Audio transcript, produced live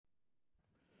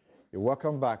You're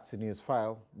welcome back to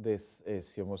Newsfile. This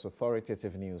is your most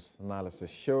authoritative news analysis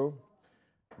show.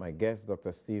 My guest,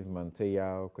 Dr. Steve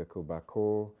Manteyao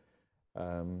Kwekubako,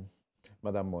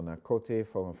 Madam Mona Kote,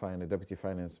 former Deputy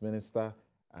Finance Minister,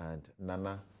 and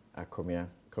Nana Akomia,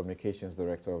 Communications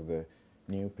Director of the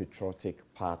New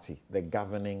Patriotic Party, the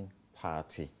governing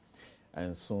party,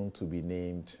 and soon to be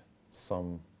named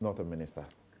not a minister,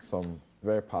 some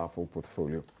very powerful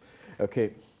portfolio.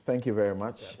 Okay, thank you very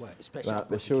much. Now,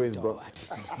 the show is brought.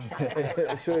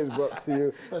 The show is brought to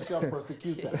you. Special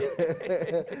prosecutor.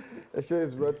 The show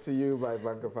is brought to you by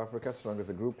Bank of Africa, strong as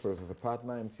a group, close as a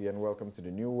partner. MTN, welcome to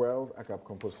the new world. ACAP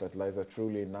compost fertilizer,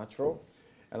 truly natural.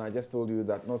 And I just told you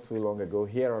that not too long ago,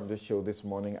 here on this show this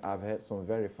morning, I've had some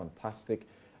very fantastic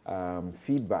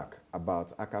feedback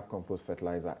about ACAP compost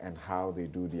fertilizer and how they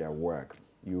do their work.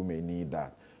 You may need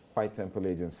that. White Temple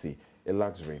Agency, a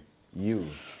luxury you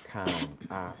can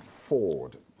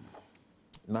afford.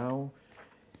 Now,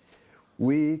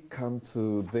 we come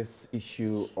to this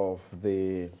issue of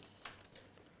the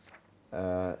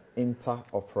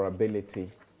interoperability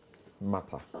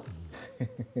matter.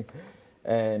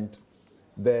 And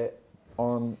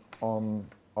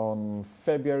on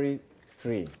February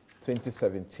 3,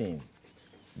 2017,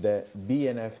 the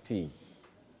BNFT,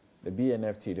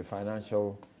 the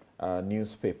Financial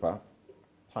Newspaper,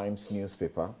 Times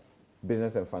newspaper,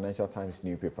 Business and Financial Times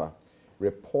newspaper,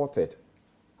 reported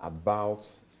about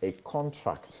a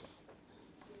contract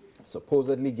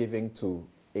supposedly given to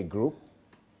a group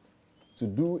to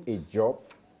do a job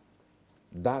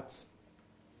that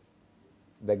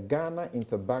the Ghana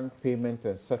Interbank Payment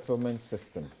and Settlement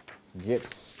System,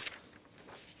 GIPS,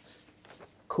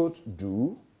 could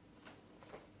do,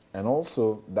 and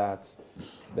also that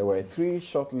there were 3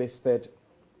 shortlisted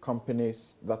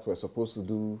companies that were supposed to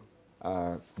do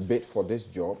bid for this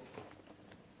job.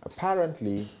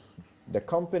 Apparently, the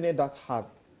company that had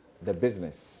the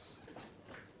business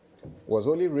was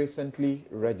only recently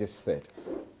registered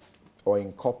or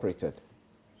incorporated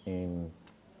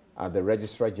at the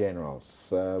Registrar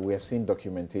Generals. We have seen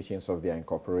documentations of their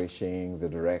incorporation, the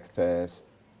directors,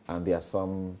 and there are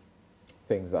some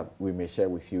things that we may share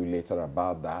with you later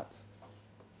about that.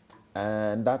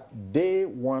 And that they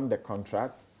won the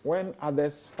contract when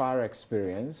others far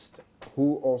experienced,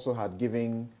 who also had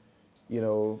given,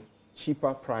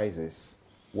 cheaper prices,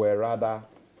 were rather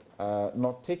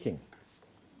not taking.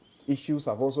 Issues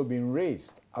have also been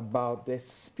raised about the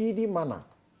speedy manner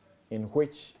in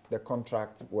which the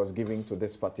contract was given to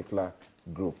this particular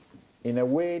group, in a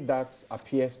way that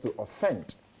appears to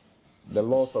offend the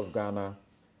laws of Ghana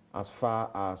as far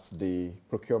as the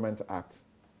Procurement Act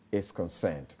is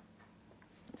concerned.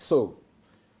 So,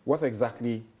 what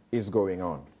exactly is going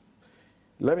on?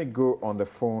 Let me go on the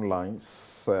phone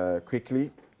lines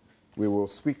quickly. We will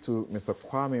speak to Mr.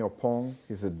 Kwame Opong.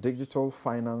 He's a digital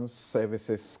finance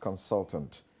services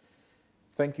consultant.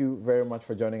 Thank you very much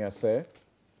for joining us, sir.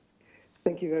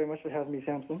 Thank you very much for having me,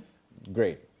 Samson.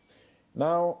 Great.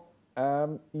 Now,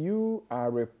 you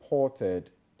are reported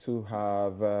to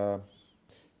have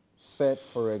said,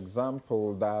 for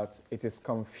example, that it is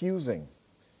confusing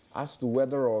as to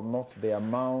whether or not the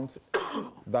amount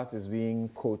that is being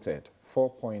quoted,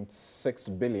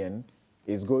 4.6 billion,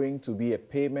 is going to be a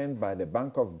payment by the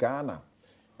Bank of Ghana.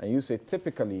 And you say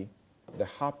typically the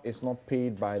HAP is not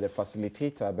paid by the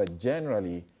facilitator, but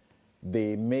generally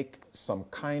they make some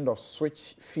kind of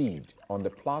switch feed on the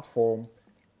platform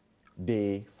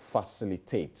they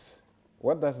facilitate.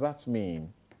 What does that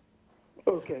mean?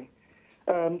 Okay.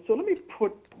 So let me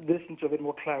put this into a bit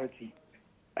more clarity.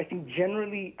 I think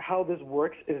generally how this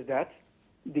works is that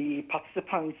the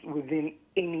participants within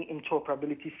any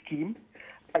interoperability scheme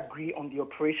agree on the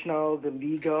operational, the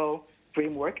legal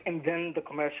framework, and then the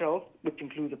commercials, which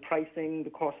include the pricing, the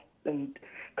cost, and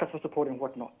customer support and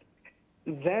whatnot.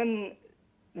 Then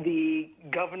the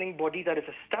governing body that is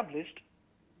established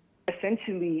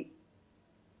essentially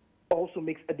also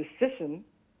makes a decision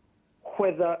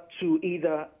whether to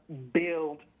either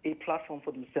build a platform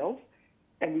for themselves,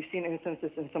 and we've seen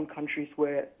instances in some countries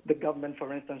where the government,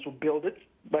 for instance, will build it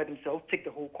by themselves, take the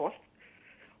whole cost,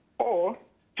 or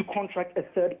to contract a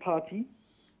third party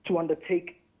to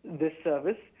undertake this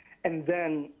service, and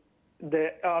then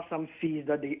there are some fees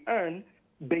that they earn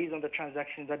based on the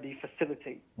transactions that they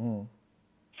facilitate.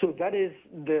 So that is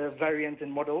the variant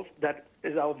in models that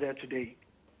is out there today.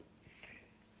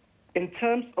 In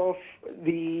terms of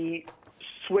the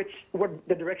switch, what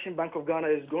the direction Bank of Ghana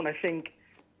is going, I think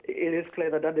it is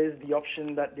clear that that is the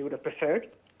option that they would have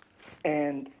preferred,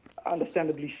 and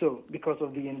understandably so, because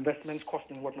of the investment cost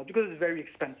and whatnot, because it's very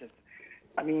expensive.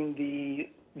 I mean,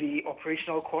 the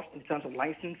operational cost in terms of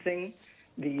licensing,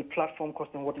 the platform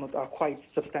costs and whatnot are quite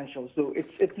substantial. So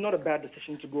it's not a bad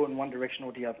decision to go in one direction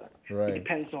or the other. Right. It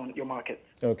depends on your market.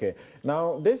 Okay.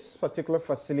 Now, this particular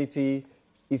facility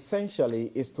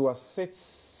essentially is to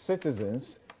assist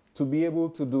citizens to be able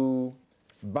to do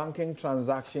banking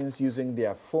transactions using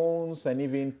their phones and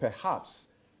even perhaps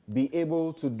be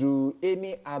able to do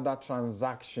any other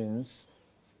transactions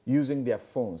using their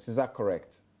phones. Is that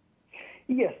correct?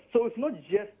 Yes. So it's not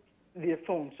just their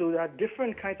phone. So there are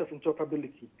different kinds of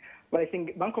interoperability. But I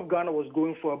think Bank of Ghana was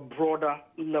going for a broader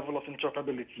level of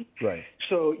interoperability. Right.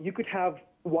 So you could have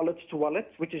wallet to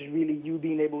wallet, which is really you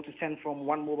being able to send from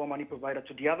one mobile money provider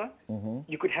to the other.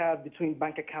 You could have between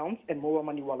bank accounts and mobile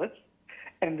money wallets.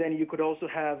 And then you could also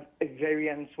have a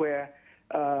variance where,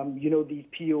 these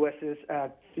POSs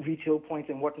at retail points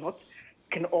and whatnot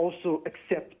can also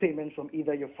accept payments from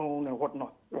either your phone or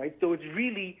whatnot, right? So it's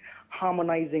really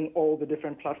harmonizing all the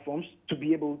different platforms to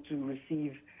be able to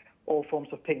receive all forms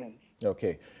of payments.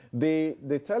 Okay. The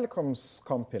telecoms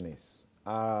companies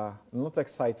are not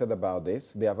excited about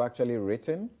this. They have actually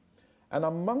written, and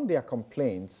among their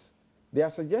complaints, they are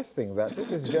suggesting that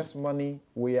this is just money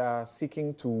we are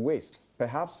seeking to waste.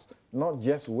 Perhaps not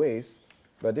just waste,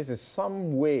 but this is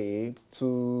some way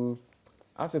to,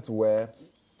 as it were,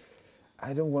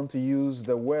 I don't want to use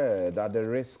the word at the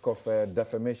risk of a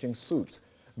defamation suit,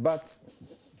 but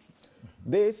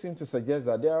they seem to suggest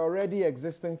that there are already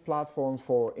existing platforms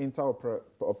for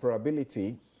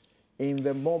interoperability in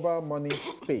the mobile money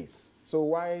space. So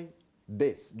why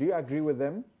this? Do you agree with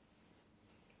them?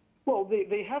 Well,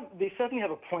 they certainly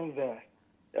have a point there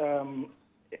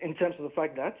in terms of the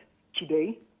fact that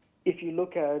today, if you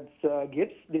look at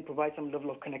GIPS, they provide some level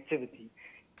of connectivity.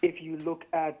 If you look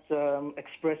at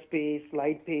ExpressPay,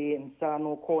 SlidePay, and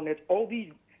Sano, Cornet, all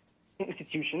these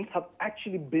institutions have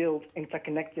actually built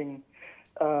interconnecting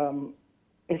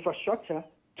infrastructure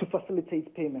to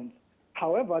facilitate payments.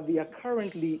 However, they are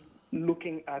currently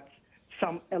looking at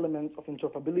some elements of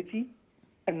interoperability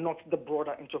and not the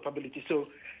broader interoperability. So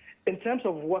in terms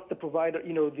of what the provider,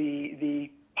 the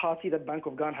party that Bank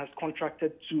of Ghana has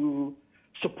contracted to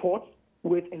support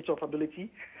with interoperability,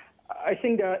 I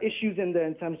think there are issues in there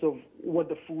in terms of what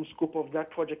the full scope of that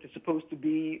project is supposed to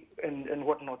be and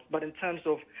whatnot. But in terms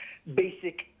of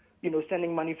basic,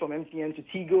 sending money from MTN to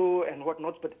Tigo and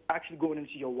whatnot, but actually going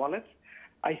into your wallet,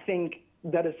 I think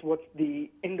that is what the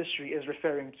industry is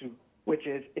referring to, which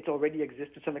is it already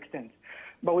exists to some extent.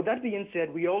 But with that being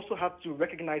said, we also have to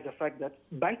recognize the fact that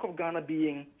Bank of Ghana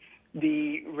being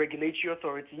the regulatory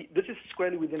authority, this is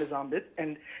squarely within its ambit,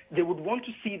 and they would want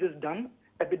to see this done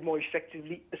a bit more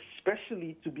effectively,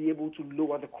 especially to be able to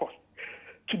lower the cost.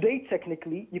 Today,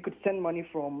 technically, you could send money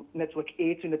from network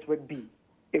A to network B.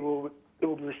 It will be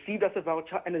received as a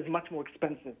voucher and is much more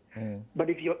expensive.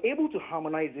 But if you're able to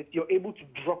harmonize it, you're able to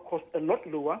drop costs a lot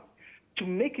lower to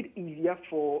make it easier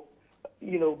for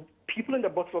people in the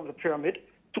bottom of the pyramid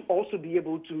to also be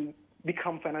able to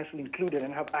become financially included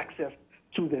and have access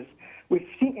to this. We've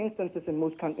seen instances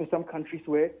in some countries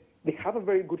where they have a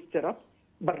very good setup,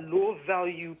 but low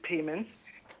value payments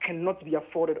cannot be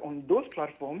afforded on those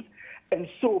platforms, and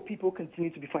so people continue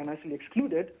to be financially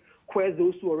excluded, whereas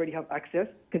those who already have access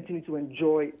continue to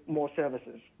enjoy more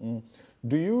services.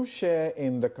 Do you share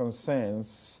in the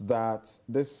concerns that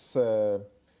this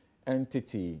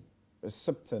entity,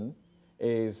 BoG-Sibton,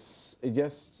 is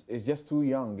just too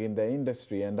young in the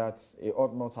industry and that it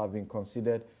ought not have been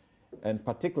considered, and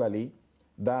particularly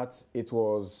that it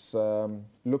was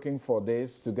looking for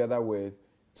this together with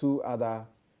two other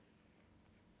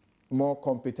more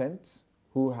competent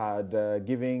who had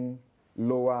given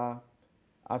lower,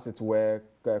 as it were,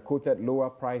 quoted lower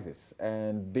prices,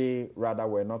 and they rather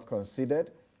were not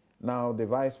considered. Now the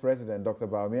Vice President, Dr.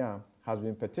 Bawumia, has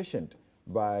been petitioned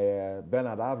by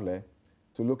Bernard Avle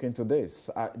to look into this.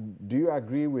 Do you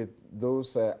agree with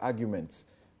those arguments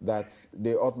that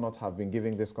they ought not have been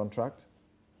giving this contract?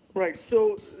 Right.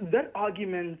 So that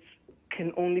argument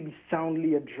can only be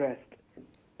soundly addressed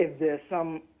if there's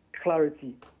some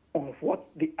clarity on what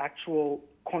the actual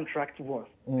contract was.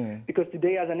 Because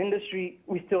today, as an industry,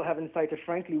 we still haven't cited,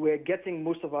 frankly, we're getting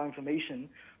most of our information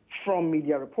from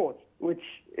media reports, which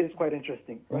is quite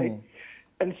interesting, right?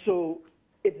 And so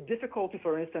it's difficult to,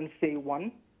 for instance, say,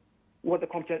 one, what the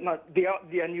content, now, they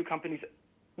are new companies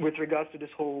with regards to this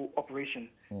whole operation.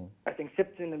 I think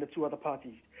Sibton and the two other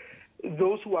parties.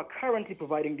 Those who are currently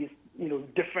providing these,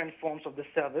 different forms of the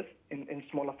service in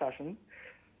smaller fashion,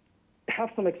 have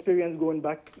some experience going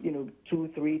back, 2,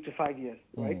 3 to 5 years,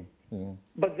 right?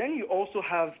 But then you also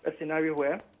have a scenario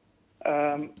where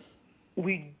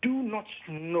we do not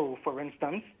know, for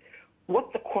instance,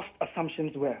 what the cost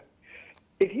assumptions were.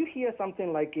 If you hear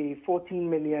something like a 14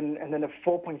 million and then a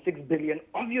 4.6 billion,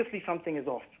 obviously something is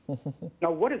off.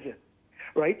 Now, what is it,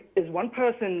 right? Is one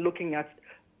person looking at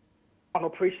an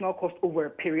operational cost over a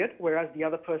period, whereas the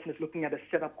other person is looking at a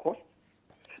setup cost?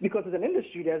 Because as an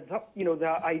industry, there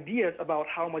are ideas about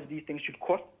how much these things should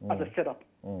cost as a setup.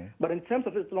 But in terms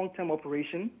of its long-term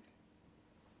operation,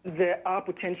 there are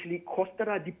potentially costs that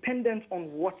are dependent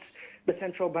on what the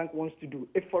central bank wants to do.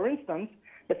 If, for instance,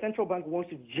 the central bank wants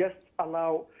to just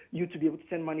allow you to be able to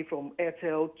send money from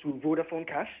Airtel to Vodafone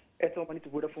Cash, Airtel money to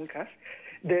Vodafone Cash,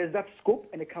 there's that scope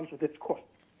and it comes with its cost.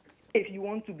 If you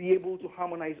want to be able to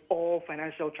harmonize all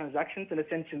financial transactions and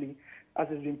essentially, as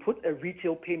has been put, a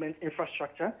retail payment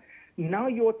infrastructure, now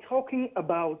you're talking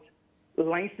about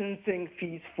licensing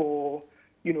fees for,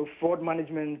 fraud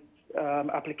management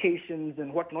applications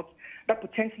and whatnot, that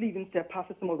potentially even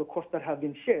surpasses some of the costs that have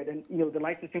been shared and, the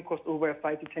licensing cost over a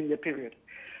 5 to 10 year period.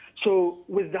 So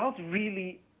without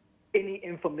really any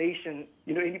information,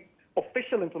 any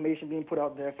official information being put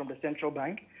out there from the central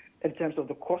bank in terms of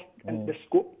the cost and the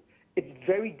scope, it's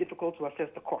very difficult to assess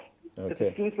the cost. Okay.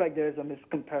 It seems like there is a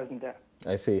miscomparison there.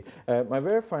 I see. My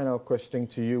very final question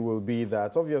to you will be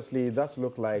that obviously it does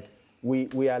look like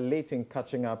we are late in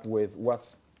catching up with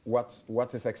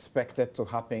what is expected to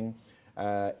happen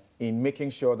in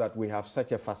making sure that we have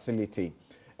such a facility.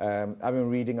 I've been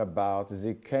reading about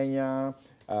Kenya,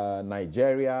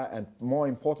 Nigeria, and more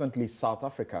importantly, South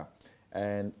Africa.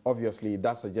 And obviously,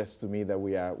 that suggests to me that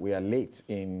we are late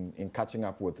in catching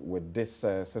up with this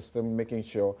system, making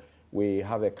sure we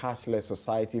have a cashless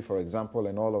society, for example,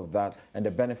 and all of that, and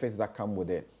the benefits that come with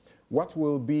it. What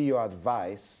will be your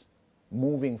advice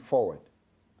moving forward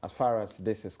as far as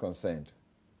this is concerned?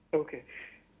 Okay.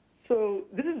 So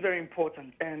this is very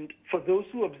important. And for those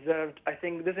who observed, I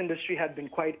think this industry had been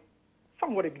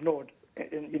somewhat ignored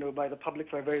by the public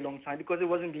for a very long time because it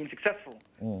wasn't being successful,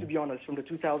 to be honest. From the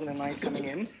 2009 coming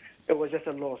in, it was just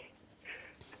a loss.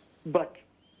 But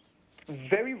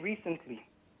very recently,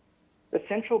 the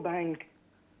central bank,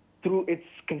 through its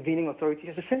convening authority,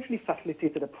 has essentially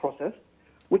facilitated a process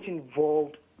which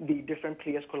involved the different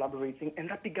players collaborating, and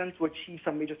that began to achieve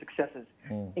some major successes,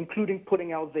 including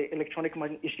putting out the electronic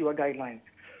money issuer guideline,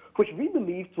 which we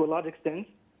believe to a large extent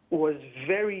was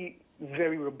very,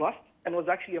 very robust and was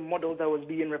actually a model that was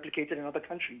being replicated in other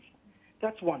countries.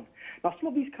 That's one. Now, some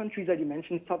of these countries that you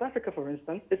mentioned, South Africa, for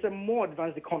instance, is a more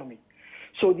advanced economy.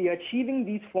 So they are achieving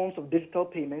these forms of digital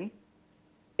payment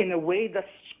in a way that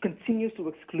continues to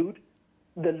exclude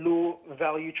the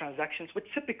low-value transactions, which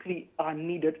typically are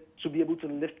needed to be able to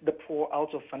lift the poor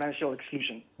out of financial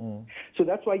exclusion. So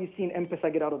that's why you've seen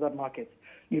M-Pesa get out of that market.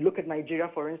 You look at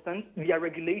Nigeria, for instance, their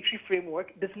regulatory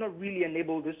framework does not really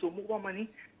enable this, so mobile money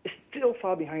is still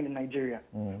far behind in Nigeria,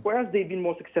 whereas they've been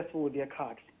more successful with their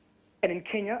cards. And in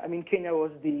Kenya, Kenya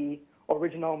was the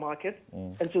original market,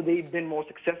 and so they've been more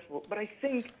successful. But I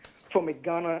think from a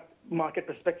Ghana market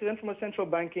perspective and from a central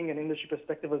banking and industry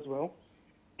perspective as well,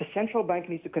 the central bank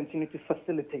needs to continue to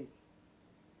facilitate,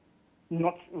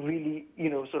 not really,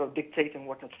 sort of dictate and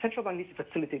whatnot. The central bank needs to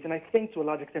facilitate, and I think to a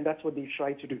large extent that's what they've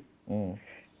tried to do.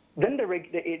 Then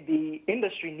the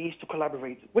industry needs to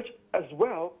collaborate, which as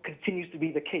well continues to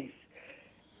be the case.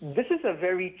 This is a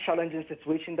very challenging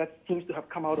situation that seems to have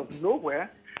come out of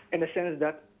nowhere in the sense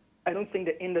that I don't think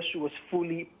the industry was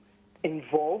fully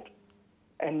involved,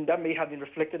 and that may have been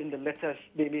reflected in the letters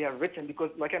they may have written because,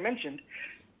 like I mentioned,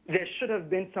 there should have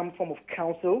been some form of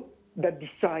council that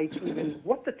decides even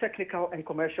what the technical and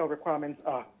commercial requirements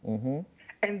are.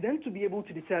 And then to be able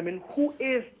to determine who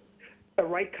is the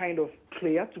right kind of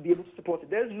player to be able to support it.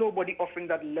 There's nobody offering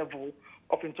that level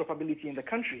of interoperability in the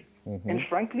country. And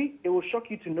frankly, it will shock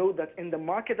you to know that in the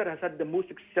market that has had the most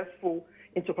successful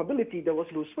interoperability, there was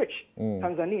no switch.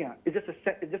 Tanzania is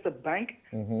just a bank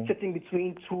sitting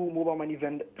between two mobile money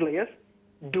players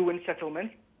doing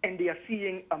settlements, and they are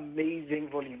seeing amazing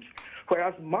volumes.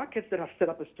 Whereas markets that have set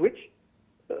up a switch,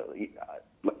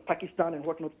 Pakistan and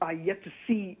whatnot, are yet to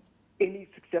see any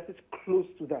successes close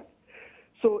to that.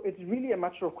 So it's really a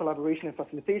matter of collaboration and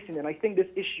facilitation. And I think this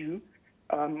issue,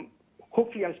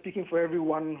 hopefully I'm speaking for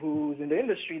everyone who's in the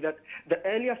industry, that the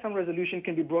earlier some resolution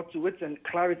can be brought to it and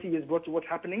clarity is brought to what's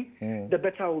happening, the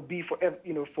better it will be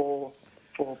for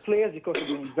players because of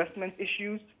the investment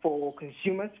issues, for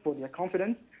consumers, for their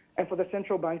confidence, and for the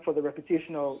central bank for the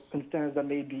reputational concerns that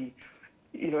may be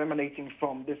emanating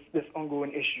from this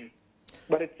ongoing issue.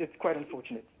 But it's quite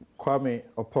unfortunate. Kwame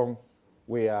Opong,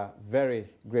 we are very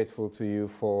grateful to you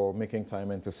for making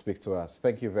time and to speak to us.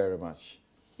 Thank you very much.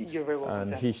 You're very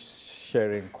welcome. And he's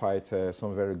sharing quite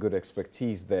some very good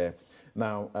expertise there.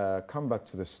 Now, come back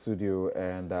to the studio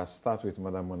and start with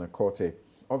Madam Monacote.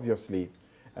 Obviously,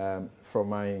 from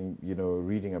my,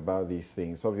 reading about these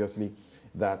things, obviously,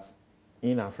 that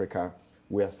in Africa,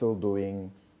 we are still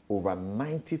doing over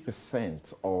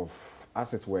 90% of,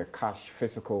 as it were, cash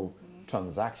physical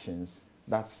transactions.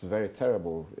 That's very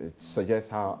terrible. It suggests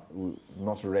how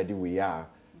not ready we are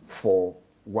for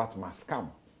what must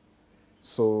come.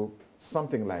 So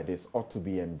something like this ought to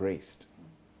be embraced.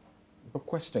 But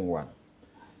question one,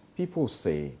 people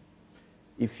say,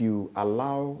 if you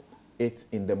allow it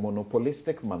in the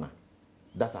monopolistic manner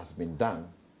that has been done,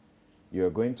 you're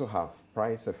going to have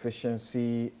price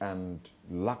efficiency and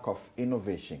lack of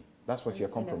innovation. That's what you're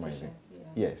compromising.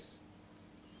 Yeah. Yes.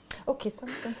 Okay,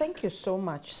 thank you so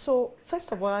much. So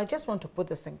first of all, I just want to put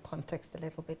this in context a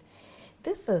little bit.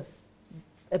 This is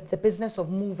the business of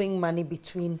moving money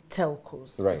between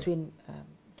telcos, right. Between,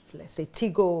 let's say,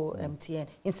 Tigo, MTN,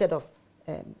 instead of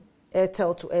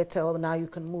Airtel to Airtel, now you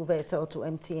can move Airtel to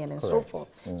MTN and so forth.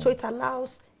 So it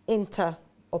allows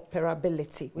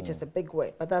interoperability, which is a big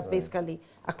word, but that's basically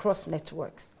across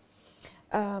networks.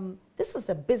 This is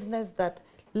a business that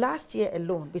last year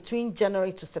alone, between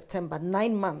January to September,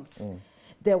 9 months,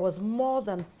 there was more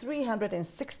than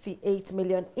 368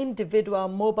 million individual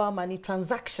mobile money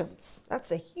transactions.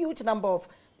 That's a huge number of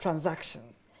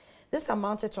transactions. This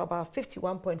amounted to about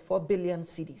 51.4 billion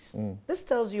cedis. This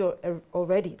tells you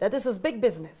already that this is big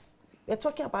business. We're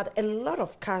talking about a lot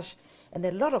of cash and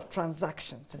a lot of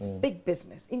transactions. It's big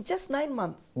business in just 9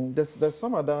 months. There's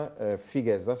some other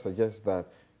figures that suggest that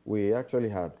we actually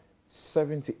had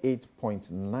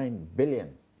 78.9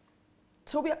 billion.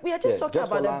 So we are just talking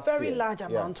about a very large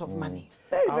amount of money.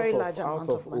 Very large amount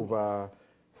of money. Out of over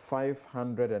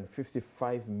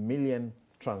 555 million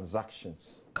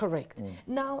transactions. Correct.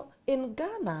 Now, in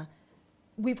Ghana,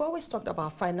 we've always talked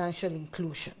about financial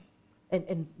inclusion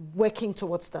and working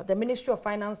towards that. The Ministry of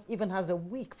Finance even has a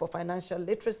week for financial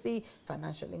literacy,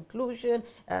 financial inclusion.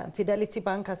 Fidelity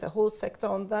Bank has a whole sector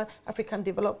on that. African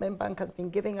Development Bank has been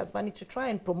giving us money to try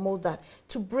and promote that,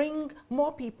 to bring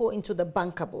more people into the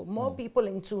bankable, more people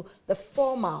into the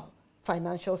formal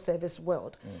financial service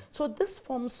world. So this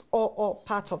forms all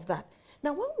part of that.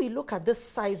 Now, when we look at this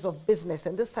size of business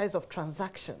and this size of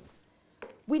transactions,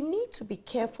 we need to be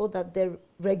careful that the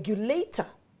regulator,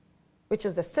 which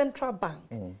is the central bank,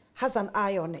 has an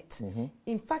eye on it.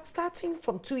 In fact, starting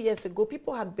from 2 years ago,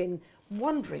 people had been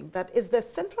wondering that is the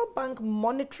central bank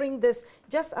monitoring this,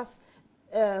 just as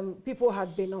people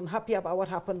had been unhappy about what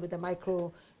happened with the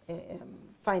micro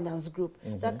finance group.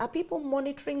 That are people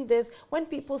monitoring this? When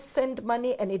people send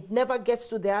money and it never gets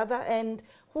to the other end,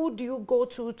 who do you go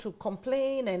to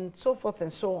complain and so forth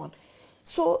and so on?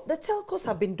 So the telcos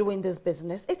have been doing this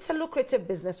business. It's a lucrative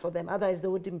business for them, otherwise they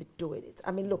wouldn't be doing it.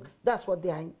 I mean, look, that's what they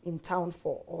are in town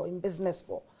for or in business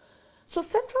for. So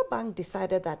central bank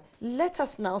decided that let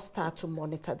us now start to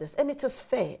monitor this, and it is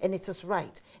fair and it is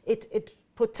right. It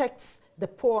protects the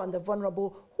poor and the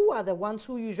vulnerable, who are the ones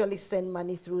who usually send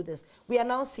money through this. We are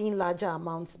now seeing larger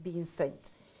amounts being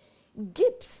sent.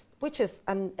 GIPS, which is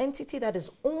an entity that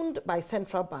is owned by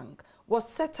central bank, was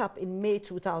set up in May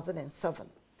 2007.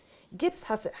 GIPS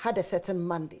had a certain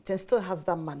mandate and still has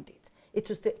that mandate. It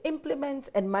was to implement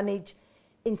and manage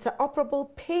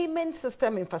interoperable payment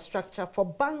system infrastructure for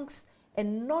banks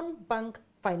and non-bank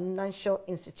financial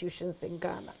institutions in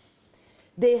Ghana.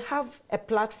 They have a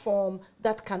platform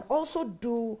that can also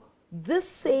do this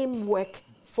same work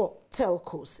for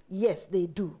telcos. Yes, they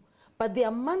do. But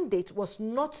their mandate was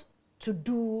not to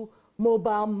do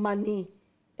mobile money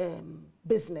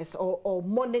business or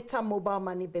monitor mobile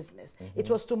money business. It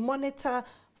was to monitor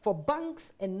for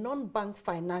banks and non-bank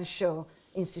financial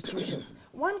institutions.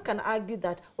 One can argue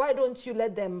that, why don't you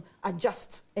let them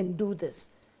adjust and do this?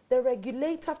 The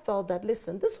regulator felt that,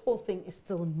 listen, this whole thing is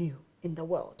still new in the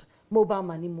world, mobile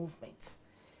money movements.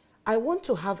 I want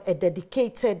to have a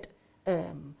dedicated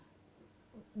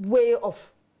way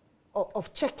of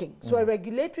checking. So a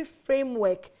regulatory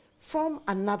framework from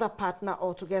another partner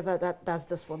altogether that does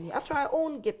this for me. After I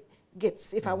own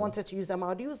GIPS, if I wanted to use them, I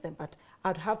would use them, but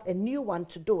I'd have a new one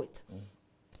to do it.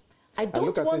 I don't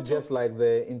look at want it to just like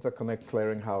the Interconnect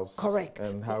Clearinghouse. Correct.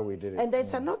 And how we did it. And the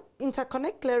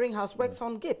Interconnect Clearinghouse works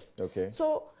on GIPS. Okay.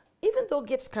 So even though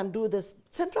GIPS can do this,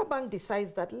 central bank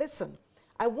decides that, listen,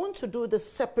 I want to do this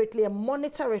separately and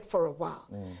monitor it for a while.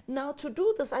 Now, to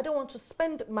do this, I don't want to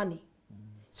spend money.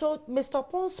 So Mr.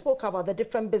 Pong spoke about the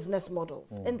different business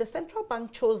models. And the central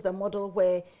bank chose the model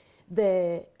where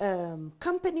the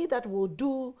company that will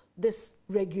do this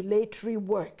regulatory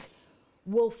work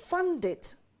will fund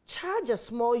it, charge a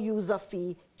small user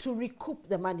fee to recoup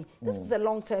the money. This is a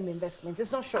long-term investment.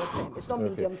 It's not short-term. It's not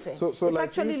medium-term. So it's like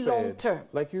actually long-term.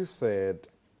 Like you said,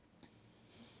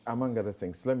 among other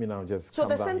things, let me now just So come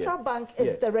the down central here. bank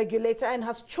is the regulator and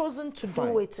has chosen to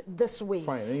do it this way.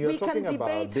 Fine, and you're talking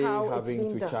about they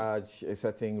having to charge a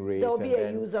certain rate There'll and be a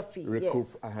then user fee, recoup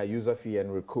a user fee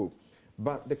and recoup.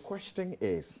 But the question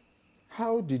is,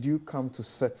 how did you come to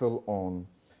settle on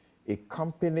a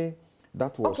company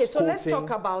that was okay, so let's talk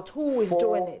about who is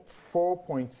doing it.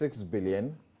 4.6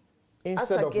 billion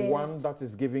instead of one that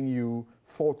is giving you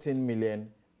 14 million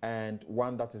and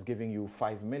one that is giving you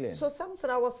 5 million. So Samson,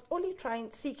 I was only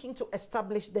seeking to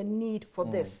establish the need for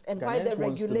this and why the Ghanaians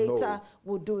regulator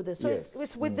would do this. So Yes.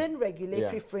 it's within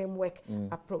regulatory framework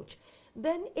approach.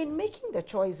 Then in making the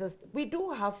choices, we do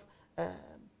have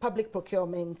public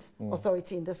procurement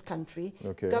authority in this country.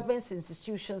 Okay. Government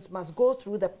institutions must go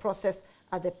through the process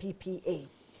at the PPA.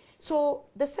 So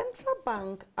the central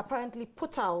bank apparently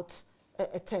put out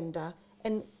a tender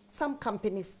and some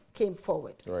companies came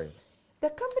forward. Right. The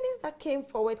companies that came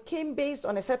forward came based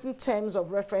on a certain terms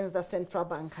of reference that central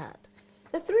bank had.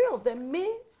 The three of them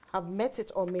may have met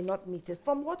it or may not meet it.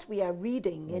 From what we are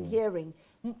reading and hearing,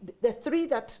 the three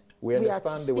that we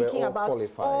are speaking about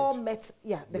qualified. all met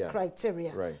the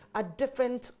criteria right. at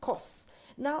different costs.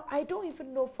 Now, I don't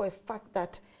even know for a fact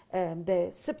that the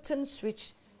Sibton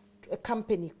switch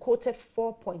company quoted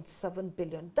 4.7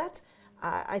 billion. That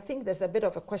I think there's a bit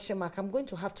of a question mark. I'm going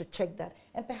to have to check that.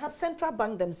 And perhaps central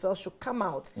bank themselves should come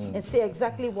out and say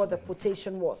exactly what the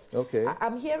quotation was. Okay.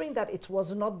 I'm hearing that it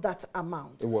was not that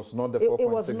amount. It was not the 4.6 It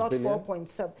was not billion?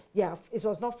 4.7. Yeah, it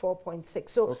was not 4.6.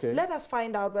 So let us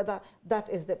find out whether that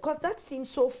is the, because that seems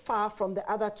so far from the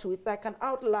other two. It's like an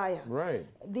outlier. Right.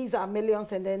 These are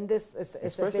millions and then this is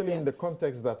especially a billion. in the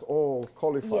context that all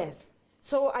qualify. Yes.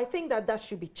 So I think that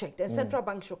should be checked. And central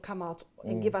bank should come out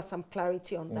and give us some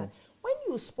clarity on that. When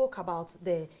you spoke about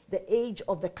the age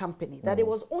of the company, that it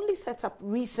was only set up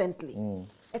recently,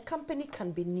 a company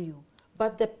can be new.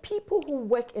 But the people who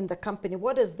work in the company,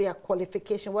 what is their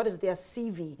qualification? What is their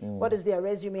CV? What is their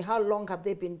resume? How long have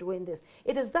they been doing this?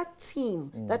 It is that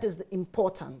team that is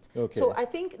important. Okay. So I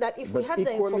think that if we had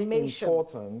the information...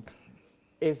 important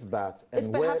is that, and it's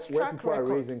where perhaps track people are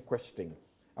record. raising question,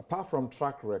 apart from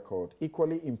track record,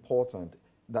 equally important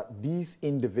that these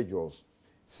individuals,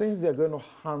 since they're going to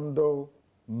handle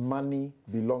money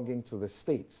belonging to the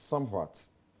state somewhat,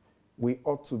 we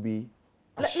ought to be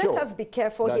assured. Let us be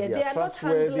careful here. They are not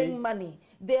handling money.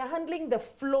 They are handling the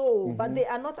flow, but they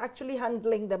are not actually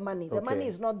handling the money. The money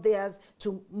is not theirs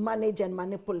to manage and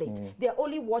manipulate. They are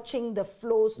only watching the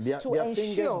flows to their ensure.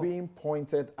 fingers being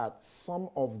pointed at some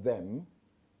of them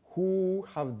who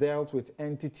have dealt with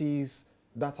entities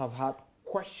that have had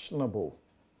questionable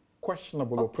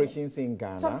operations in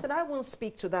Ghana. Samson, I won't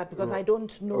speak to that because I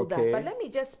don't know that. But let me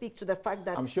just speak to the fact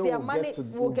that I'm sure they are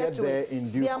we'll get to it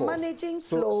in due They are course. managing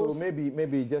flows. So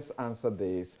maybe just answer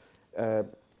this.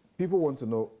 People want to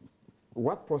know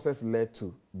what process led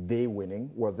to they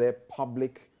winning. Was there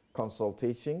public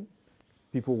consultation?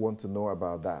 People want to know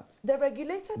about that. The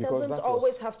regulator doesn't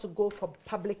always have to go for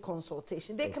public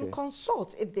consultation. They can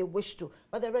consult if they wish to,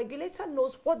 but the regulator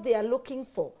knows what they are looking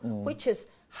for, which is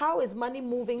how is money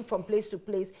moving from place to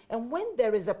place. And when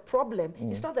there is a problem,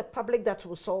 it's not the public that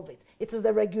will solve it. It is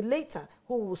the regulator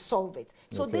who will solve it.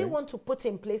 So they want to put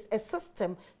in place a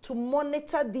system to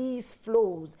monitor these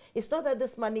flows. It's not that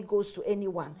this money goes to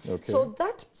anyone. So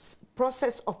that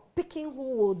process of picking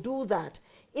who will do that,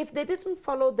 if they didn't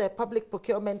follow the public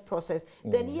procurement process,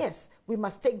 then yes, we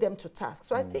must take them to task.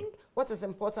 So I think what is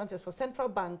important is for central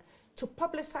bank to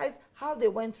publicize how they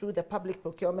went through the public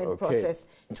procurement process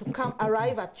to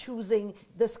arrive at choosing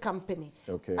this company.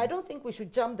 I don't think we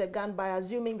should jump the gun by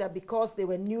assuming that because they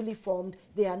were newly formed,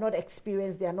 they are not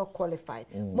experienced, they are not qualified.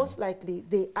 Most likely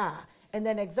they are. And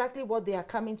then exactly what they are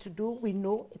coming to do, we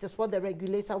know it is what the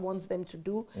regulator wants them to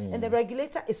do. And the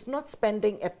regulator is not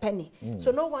spending a penny.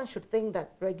 So no one should think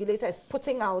that the regulator is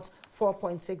putting out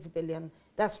 4.6 billion.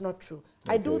 That's not true.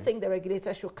 I do think the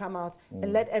regulator should come out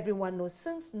and let everyone know,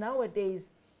 since nowadays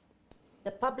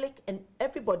the public and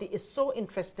everybody is so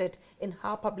interested in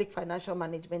how public financial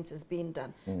management is being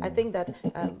done. I think that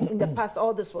in the past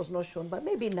all this was not shown, but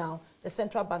maybe now the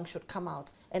central bank should come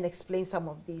out and explain some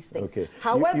of these things.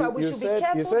 However, we should be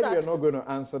careful. You said you're not going to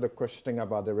answer the question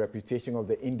about the reputation of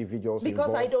the individuals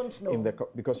because I don't know.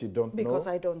 Because you don't know? Because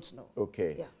I don't know.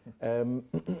 Okay.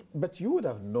 But you would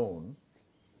have known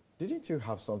Didn't you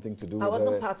have something to do I with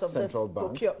wasn't the part of this central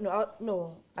bank?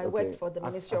 No, I Okay. worked for the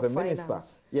Ministry As of a minister.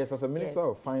 Finance. Yes, as a minister Yes.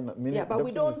 of finance. Yeah, but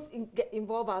we don't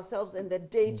involve ourselves in the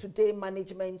day-to-day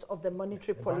management of the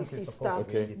monetary policy stuff.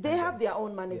 Okay. They have their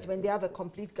own management. They have a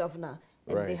complete governor,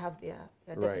 and they Right. have their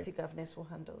deputy governors who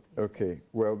handle these Okay. things.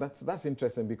 Well, that's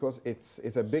interesting because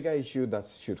it's a bigger issue that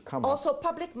should come up. Also,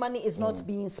 public money is not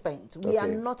being spent. We are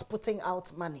Okay. not putting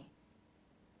out money.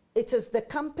 It is the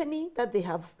company that they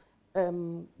have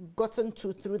gotten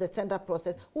to through the tender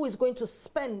process who is going to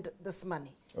spend this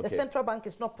money. Okay. The central bank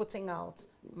is not putting out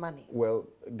money. Well,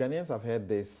 Ghanaians have heard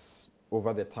this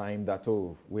over the time that,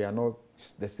 oh,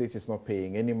 the state is not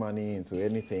paying any money into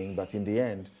anything, but in the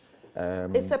end,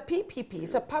 it's a PPP,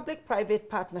 it's a public-private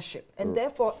partnership. And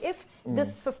therefore, if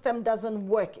this system doesn't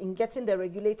work in getting the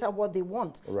regulator what they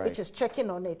want, which is checking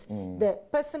on it, the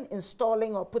person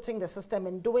installing or putting the system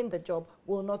and doing the job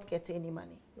will not get any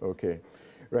money. Okay,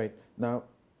 right. Now,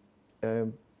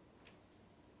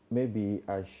 maybe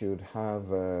I should have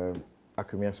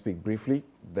Akumia speak briefly,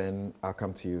 then I'll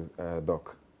come to you,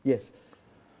 Doc. Yes.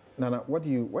 Nana, what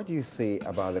do you say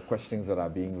about the questions that are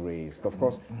being raised? Of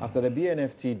course, after the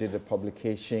BNFT did the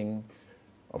publication,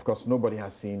 of course, nobody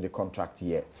has seen the contract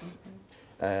yet.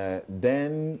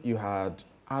 Then you had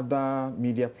other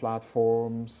media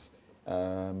platforms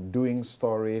doing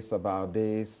stories about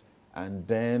this, and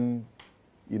then,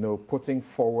 you know, putting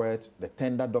forward the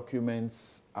tender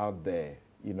documents out there,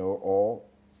 you know, or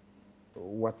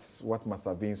what must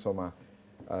have been some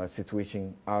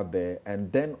situation out there,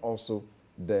 and then also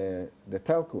the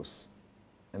telcos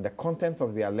and the content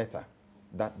of their letter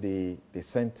that they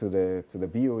sent to the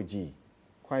BoG,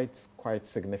 quite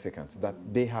significant, that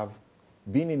they have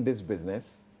been in this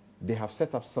business, they have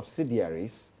set up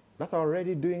subsidiaries that are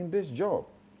already doing this job.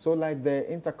 So like the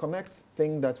interconnect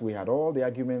thing that we had all the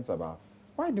arguments about,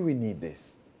 why do we need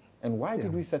this? And why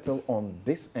did we settle on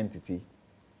this entity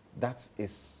that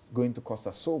is going to cost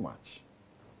us so much?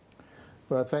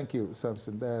 Well, thank you,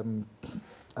 Samson.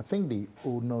 I think the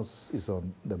onus is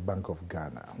on the Bank of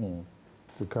Ghana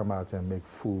to come out and make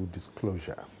full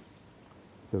disclosure,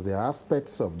 because there are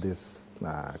aspects of this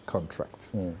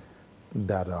contract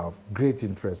that are of great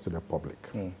interest to the public.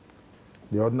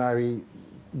 The ordinary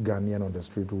Ghanaian on the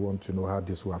street will want to know how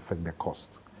this will affect the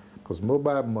cost, because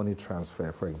mobile money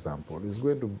transfer, for example, is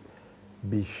going to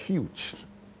be huge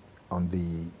on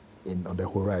the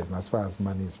horizon as far as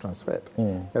money is transferred.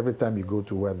 Every time you go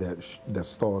to where the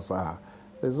stores are,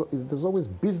 there's always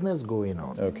business going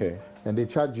on. Okay. And they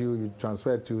charge you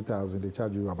transfer 2,000, they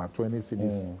charge you about 20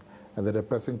 cedis, and then the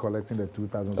person collecting the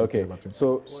 2,000. Okay.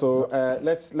 So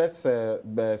let's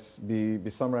be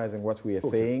summarizing what we are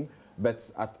saying,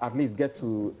 but at least get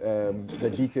to the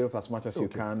details as much as you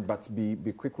can, but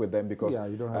be quick with them, because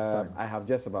you don't have time. I have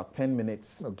just about 10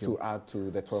 minutes to add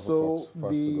to the 12 so o'clock for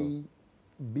us to go.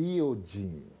 The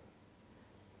BoG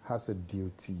has a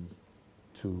duty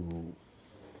to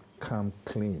come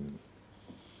clean,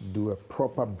 do a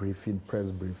proper briefing,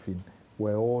 press briefing,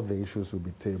 where all the issues will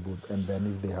be tabled, and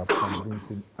then if they have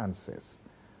convincing answers.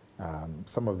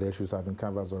 Some of the issues have been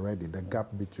canvassed already. The gap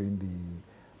between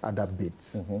the other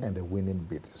bids and the winning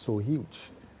bid is so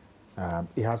huge.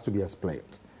 It has to be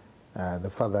explained. The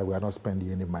fact that we are not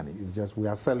spending any money, it's just we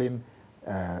are selling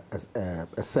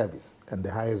a service, and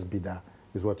the highest bidder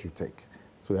is what you take.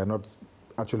 So we are not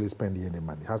actually spending any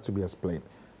money. It has to be explained.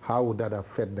 How would that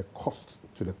affect the cost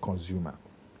to the consumer?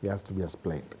 It has to be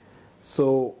explained.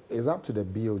 So it's up to the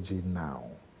BoG now,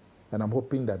 and I'm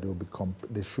hoping that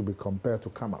they should be compelled to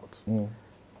come out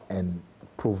and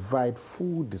provide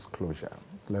full disclosure.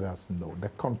 Let us know the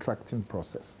contracting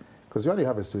process, because you already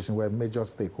have a situation where major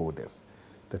stakeholders,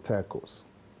 the telcos,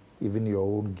 even your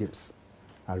own GIPs,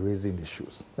 are raising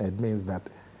issues. And it means that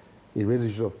it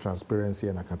raises issues of transparency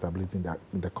and accountability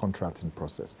in the contracting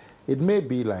process. It may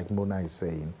be, like Mona is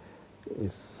saying,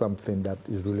 is something that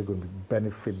is really going to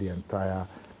benefit the entire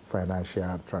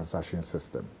financial transaction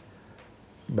system.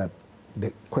 But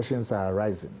the questions are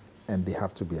arising, and they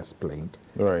have to be explained.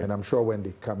 Right. And I'm sure when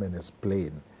they come and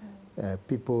explain,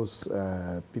 people's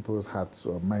hearts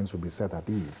or minds will be set at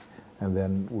ease, and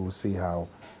then we'll see how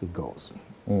it goes.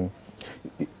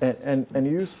 And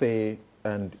you say,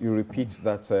 and you repeat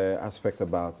that aspect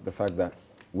about the fact that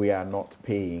we are not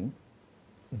paying,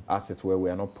 as it were, we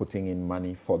are not putting in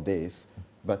money for this.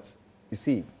 But you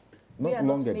see, not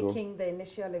long ago, making the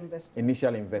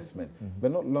initial investment.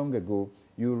 But not long ago,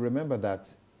 you remember that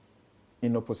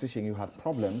in opposition you had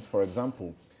problems, for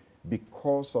example,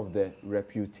 because of the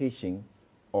reputation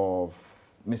of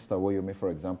Mr. Woyome,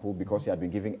 for example, because he had been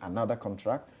giving another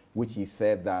contract, which he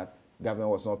said that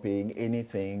government was not paying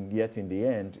anything, yet in the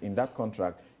end, in that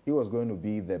contract, he was going to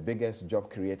be the biggest job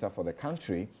creator for the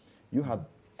country, you had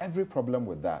every problem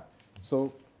with that.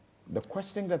 So the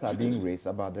questions that are being raised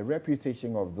about the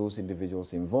reputation of those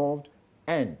individuals involved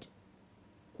and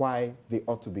why they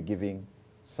ought to be giving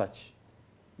such,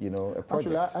 a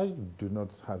project. Actually, I do not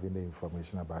have any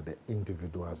information about the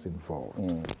individuals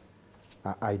involved.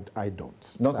 I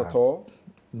don't. Not at all?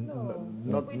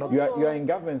 No. You are in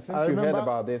government. Since you heard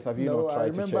about this, have you not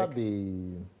tried to check? I remember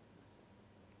the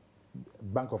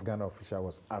Bank of Ghana official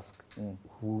was asked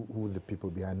who the people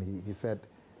behind. He said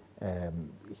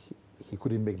he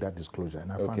couldn't make that disclosure,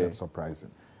 and I found that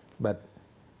surprising. But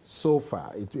so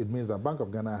far, it means that Bank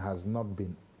of Ghana has not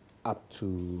been up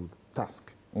to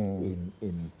task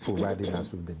in providing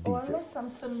us with the details. Or unless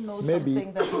Samson knows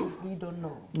something that we don't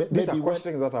know. These are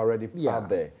questions that are already out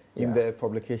there in the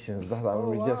publications that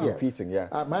are just repeating.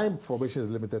 My information is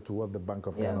limited to what the Bank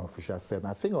of Ghana official said.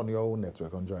 I think on your own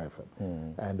network, on Joy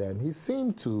FM. And he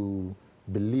seemed to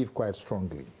believe quite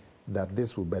strongly that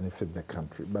this will benefit the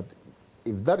country. But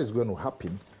if that is going to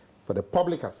happen, for the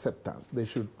public acceptance, they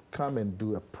should come and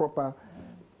do a proper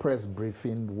press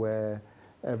briefing where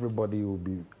everybody will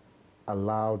be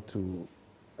allowed to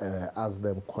ask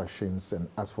them questions and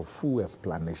ask for full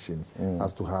explanations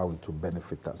as to how it will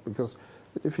benefit us. Because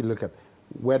if you look at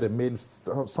where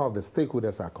some of the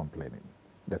stakeholders are complaining,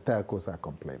 the telcos are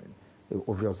complaining.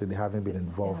 Obviously, they haven't been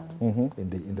involved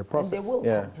in the process. And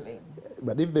they will complain.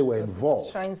 But if they were involved,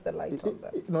 it shines the light on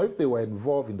them. If they were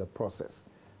involved in the process,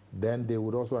 then they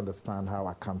would also understand how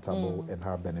accountable and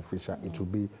how beneficial it will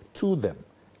be to them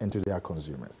and to their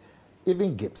consumers.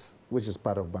 Even GIPS, which is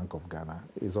part of Bank of Ghana,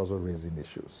 is also raising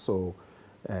issues. So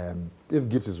if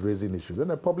GIPS is raising issues, then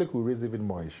the public will raise even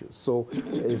more issues. So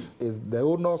the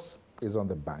onus is on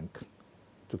the bank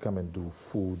to come and do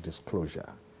full disclosure.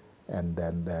 And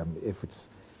then if it's,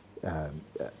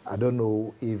 I don't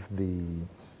know if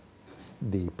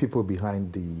the people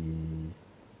behind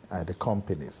the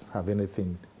companies have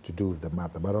anything to do with the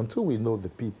matter. But until we know the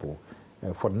people,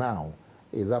 for now,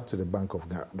 it's up to the Bank of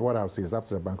Ghana. What I'll say is up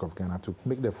to the Bank of Ghana to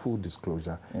make the full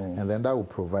disclosure, and then that will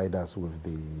provide us with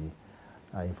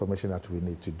the information that we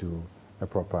need to do a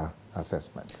proper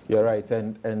assessment. You're right,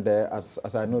 and as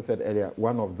I noted earlier,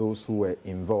 one of those who were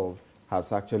involved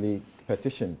has actually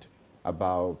petitioned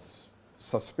about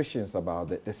suspicions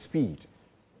about the speed.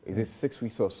 Is it 6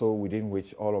 weeks or so within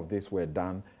which all of this were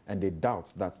done, and they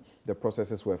doubt that the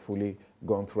processes were fully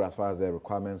gone through as far as the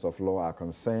requirements of law are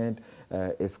concerned,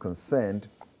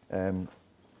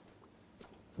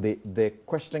 the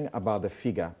question about the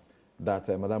figure that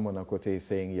Madame Monacote is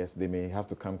saying, yes, they may have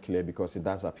to come clear because it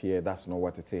does appear that's not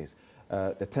what it is.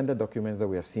 The tender documents that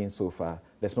we have seen so far,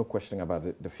 there's no question about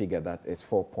the figure that it's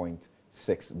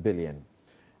 4.6 billion.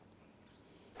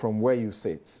 From where you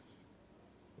sit,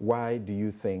 why do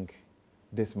you think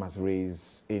this must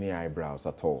raise any eyebrows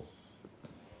at all?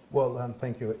 Well,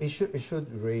 thank you. It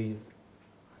should raise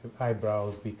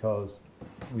eyebrows because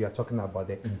we are talking about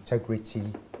the integrity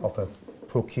of a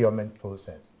procurement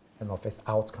process and of its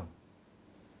outcome.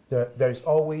 There is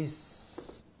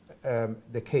always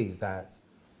the case that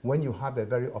when you have a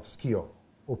very obscure,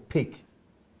 opaque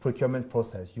procurement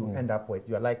process, you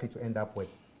are likely to end up with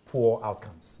poor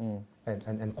outcomes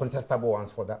and contestable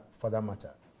ones for that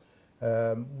matter.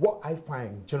 What I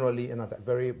find generally and at a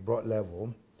very broad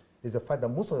level is the fact that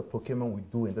most of the procurement we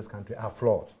do in this country are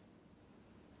flawed.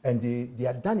 And they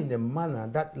are done in a manner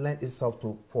that lends itself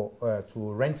to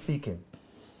rent seeking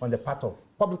on the part of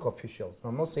public officials.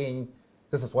 I'm not saying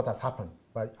this is what has happened,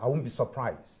 but I wouldn't be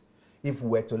surprised if we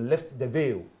were to lift the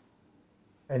veil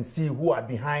and see who are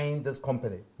behind this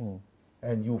company.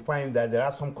 And you find that there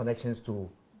are some connections to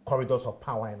corridors of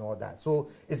power and all that.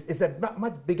 So it's a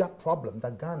much bigger problem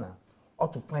that Ghana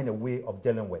ought to find a way of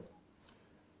dealing with.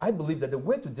 I believe that the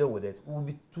way to deal with it will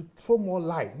be to throw more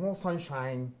light, more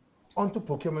sunshine onto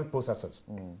procurement processes,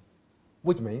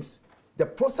 which means the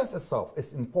process itself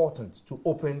is important to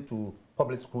open to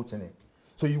public scrutiny.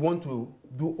 So you want to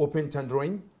do open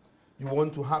tendering, you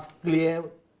want to have clear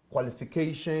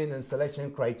qualification and selection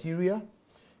criteria,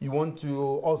 you want to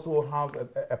also have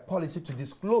a policy to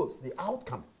disclose the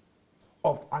outcome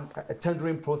of a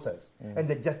tendering process and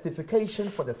the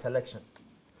justification for the selection.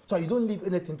 So you don't leave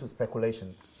anything to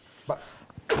speculation. But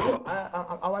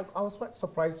I was quite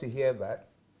surprised to hear that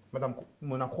Madam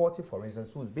Monacote, for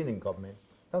instance, who's been in government,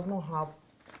 does not have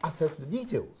access to the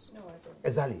details. No, I don't.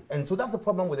 Exactly. And so that's the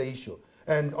problem with the issue.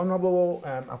 And Honorable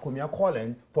Akumia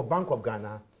calling for Bank of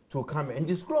Ghana to come and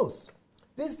disclose.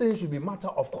 These things should be matter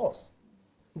of course.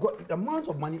 Because the amount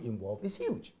of money involved is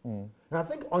huge. And I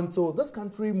think until this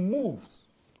country moves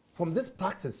from this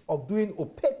practice of doing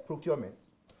opaque procurement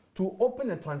to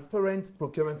open a transparent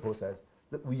procurement process,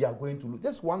 that we are going to lose.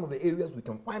 This is one of the areas we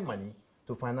can find money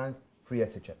to finance free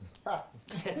SHS.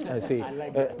 I see. I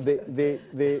like that.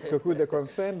 The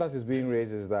concern that is being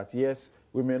raised is that, yes,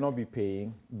 we may not be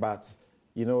paying, but,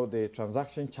 you know, the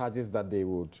transaction charges that they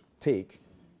would take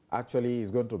actually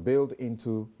is going to build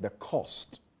into the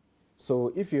cost.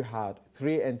 So if you had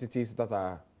 3 entities that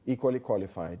are equally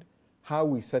qualified, how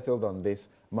we settled on this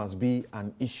must be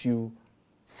an issue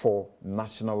for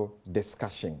national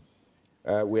discussion.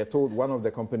 We are told one of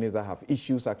the companies that have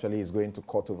issues actually is going to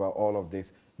court over all of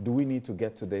this. Do we need to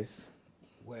get to this?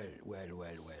 Well.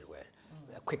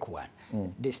 A quick one.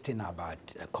 This thing about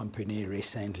a company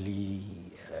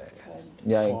recently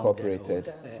formed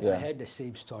incorporated. I heard the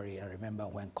same story. I remember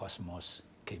when Cosmos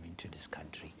came into this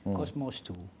country. Cosmos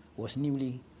too was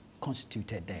newly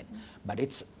constituted then, but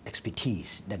its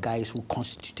expertise, the guys who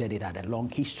constituted it, had a long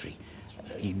history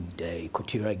in the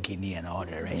Equatorial Guinea and all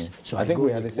the rest. So I think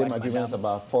we had the same arguments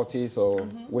about Fortis or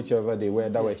whichever they were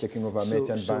that were taking over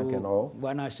Merchant Bank and all.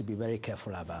 One has to be very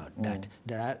careful about that.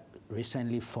 There are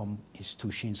recently formed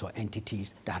institutions or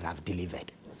entities that have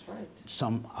delivered. That's right.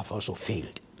 Some have also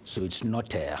failed. So it's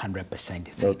not a 100%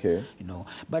 thing. Okay. You know,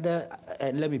 but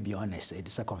and let me be honest,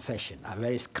 it's a confession. A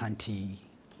very scanty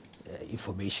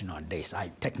information on this.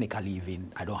 I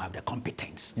don't have the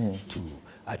competence to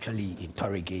actually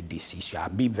interrogate this issue.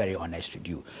 I'm being very honest with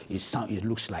you. It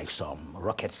looks like some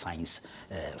rocket science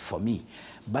for me.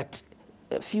 But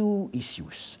a few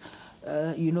issues.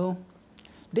 You know,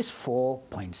 this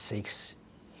 $4.6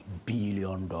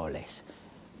 billion,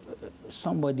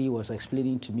 somebody was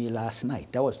explaining to me last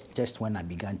night. That was just when I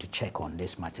began to check on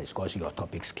this matter, because your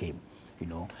topics came, you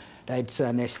know, that it's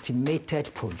an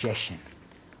estimated projection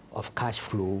of cash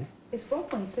flow. It's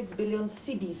 4.6 billion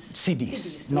cedis.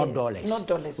 Cedis, not dollars. Not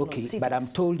dollars, okay, no, but I'm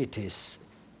told it is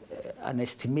an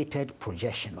estimated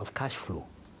projection of cash flow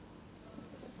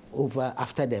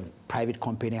after the private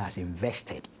company has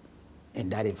invested in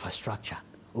that infrastructure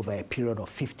over a period of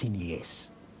 15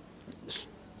 years.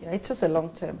 Yeah, it is a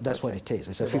long term. That's what it is.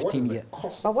 It's a 15-year.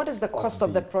 But what is the cost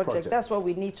of the project? That's what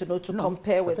we need to know to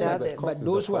compare with others. But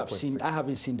those who have seen, I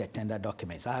haven't seen the tender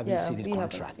documents. I haven't seen the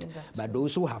contract. But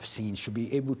those who have seen should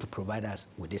be able to provide us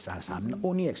with this answer. I'm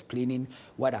only explaining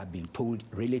what I've been told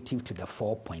relative to the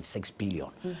 4.6 billion,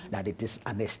 that it is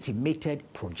an estimated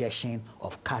projection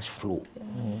of cash flow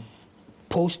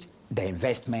post the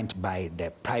investment by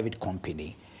the private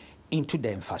company into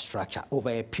the infrastructure over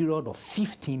a period of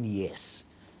 15 years.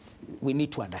 We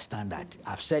need to understand that.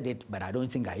 I've said it, but I don't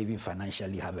think I even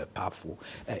financially have a powerful,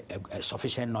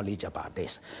 sufficient knowledge about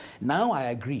this. Now I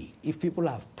agree, if people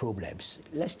have problems,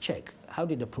 let's check. How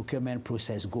did the procurement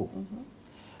process go?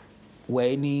 Were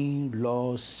any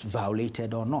laws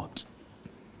violated or not?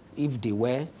 If they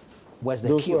were, what's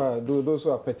the cure? Those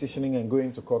who are petitioning and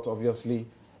going to court obviously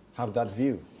have that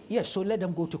view. Yes, so let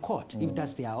them go to court if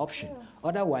that's their option.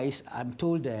 Otherwise, I'm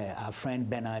told our friend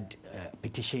Bernard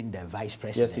petitioned the vice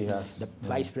president. Yes, he has. The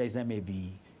vice president may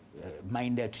be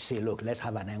minded to say, look, let's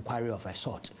have an inquiry of a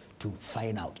sort to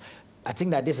find out. I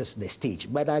think that this is the stage,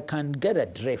 but I can get a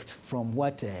drift from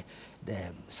what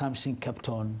the Samson kept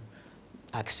on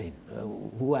asking,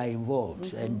 who are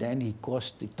involved, and then he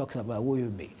talks about who you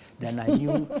me. Then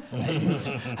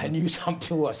I knew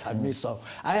something was amiss. So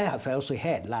I have also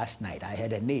heard last night, I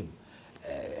had a name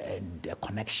and a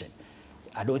connection.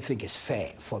 I don't think it's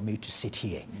fair for me to sit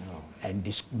here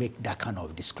and make that kind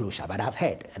of disclosure, but I've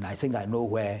heard, and I think I know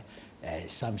where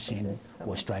Samson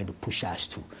was trying to push us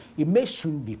to. It may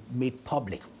soon be made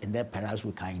public, and then perhaps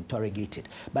we can interrogate it.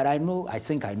 But I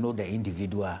think I know the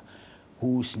individual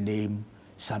whose name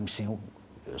Samson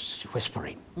was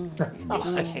whispering. You know,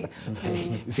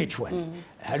 which one?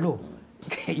 I know.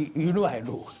 You know I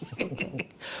know.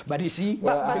 But you see,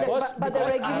 but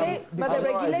the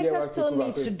regulator still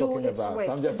needs to do its work.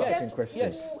 I'm just asking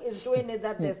questions. Who is doing it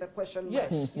that there's a question mark.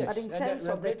 Yes. But in terms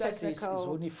of the technical... It's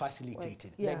only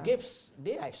facilitated. Yeah. The GIFs,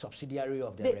 they are a subsidiary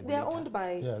of the regulator. They're owned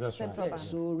by central bank.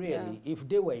 So really, if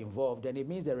they were involved, then it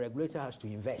means the regulator has to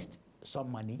invest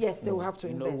some money. Yes, they will have to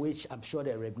invest. Which I'm sure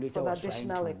the regulator was trying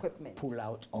to pull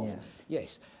out of. Yeah.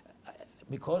 Yes,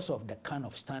 because of the kind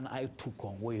of stand I took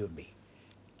on Wyoming,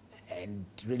 and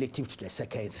relative to the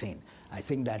second thing, I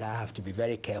think that I have to be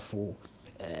very careful.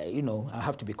 I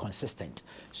have to be consistent.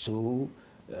 So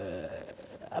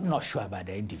I'm not sure about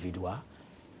the individual.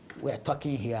 We're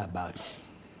talking here about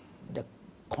the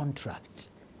contract,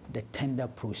 the tender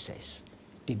process.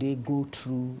 Did they go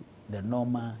through the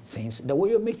normal things? The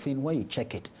way you make things, when you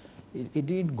check it, it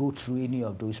didn't go through any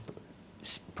of those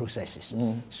processes.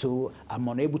 So I'm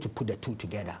unable to put the two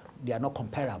together. They are not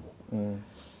comparable.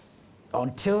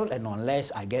 until and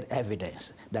unless I get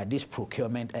evidence that this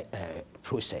procurement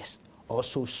process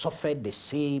also suffered the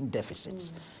same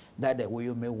deficits that the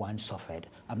Woyome one suffered,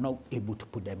 I'm not able to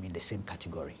put them in the same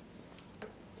category.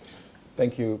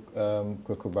 Thank you,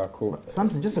 Kwekubako.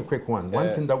 Something, just a quick one.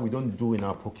 One thing that we don't do in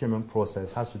our procurement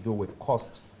process has to do with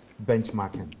cost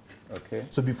benchmarking. Okay.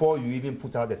 So before you even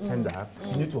put out the tender,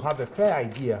 you need to have a fair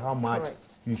idea how much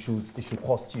it should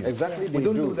cost you. Exactly, we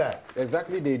don't do that.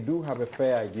 Exactly, they do have a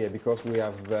fair idea because we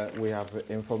have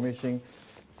information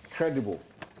credible,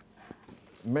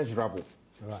 measurable,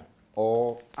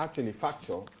 or actually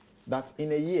factual, that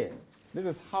in a year, this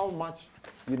is how much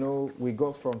we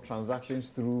got from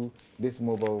transactions through this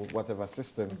mobile whatever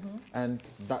system, and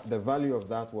that the value of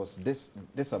that was this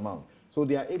amount. So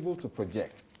they are able to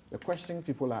project. The question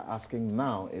people are asking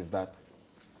now is that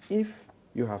if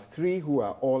you have 3 who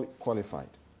are all qualified,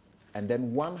 and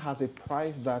then one has a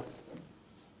price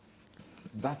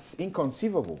that's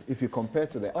inconceivable if you compare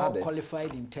to the all others.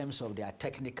 Qualified in terms of their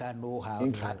technical know-how,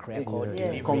 track record,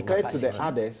 compared to the capacity.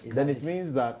 others, then it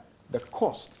means that the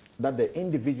cost that the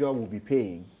individual will be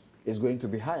paying is going to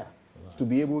be higher to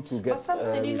be able to get. But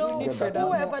something,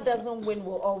 whoever more. doesn't win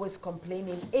will always complain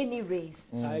in any race.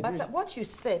 But what you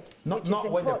said, Not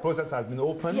when the process has been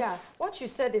open. Yeah, what you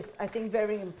said is, I think,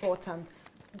 very important.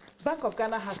 Bank of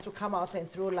Ghana has to come out and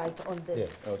throw light on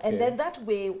this. Yeah, okay. And then that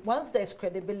way, once there's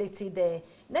credibility there,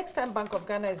 next time Bank of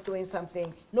Ghana is doing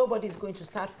something, nobody's going to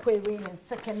start querying and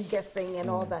second guessing and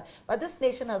all that. But this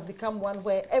nation has become one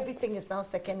where everything is now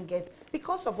second guessed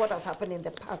because of what has happened in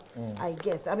the past, I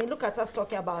guess. I mean, look at us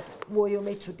talking about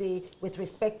Woyome today with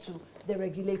respect to the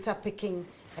regulator picking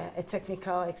a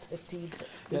technical expertise.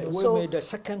 We made a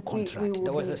second contract.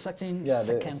 There was a certain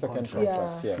second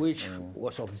contract which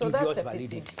was of dubious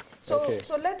validity. So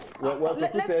let's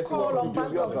call on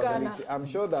Bank of Ghana. I'm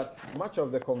sure that much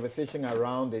of the conversation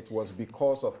around it was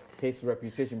because of his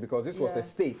reputation, because this was a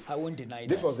state. I won't deny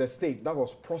this that. was the state that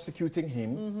was prosecuting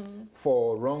him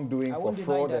for wrongdoing, for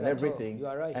fraud and everything. You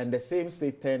are right. And the same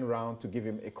state turned around to give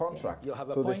him a contract. You have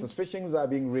a so point. the suspicions are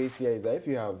being raised here is that if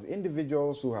you have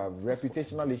individuals who have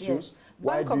reputational issues,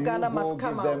 why Bank do of you Ghana go must give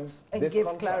come them out and this give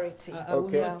contract? clarity. I will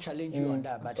not challenge you on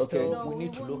that, but still we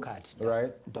need to look at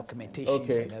documentation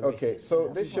and everything. Okay, so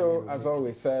this show, as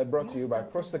always, brought to you by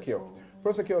Prosecure.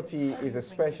 Prosecure tea is a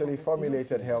specially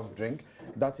formulated health drink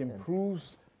that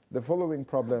improves the following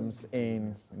problems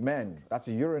in men. That's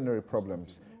urinary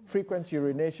problems. Frequent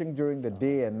urination during the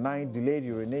day and night, delayed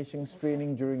urination,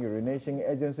 straining during urination,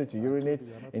 urgency to urinate,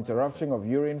 interruption of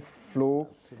urine flow,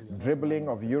 dribbling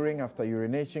of urine after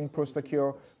urination.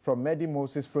 Prosecure from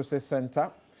Medimosis Process Center.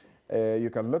 You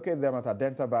can locate them at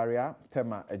Adenta Barrier,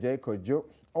 Tema, Ejay Kojo,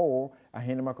 or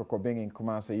Ahinema Kokobing in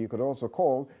Kumasi. You could also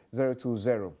call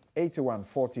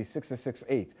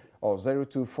 020-8140-668 or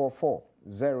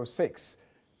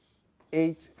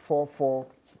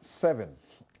 0244-06-8447.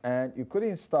 And you could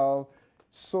install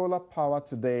solar power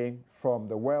today from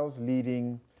the world's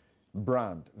leading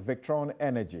brand, Victron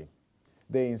Energy.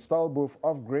 They install both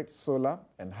off-grid solar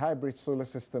and hybrid solar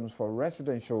systems for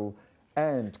residential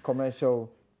and commercial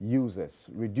users.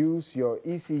 Reduce your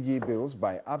ECG bills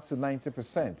by up to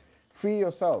 90%. Free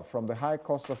yourself from the high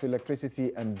cost of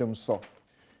electricity and dumso.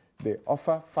 They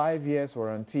offer 5 years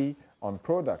warranty on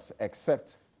products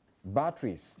except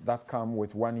batteries that come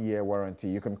with 1 year warranty.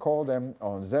 You can call them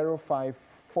on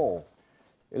 054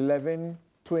 11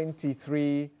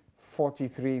 23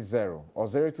 430 or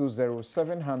 020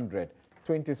 700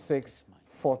 26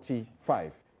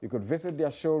 45. You could visit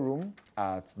their showroom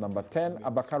at number 10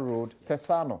 Abaka Road,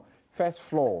 Tesano, first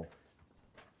floor,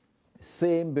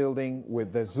 same building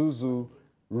with the Zuzu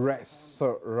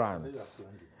restaurants.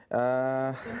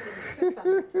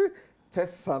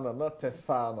 Tesano, not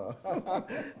Tesano.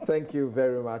 Thank you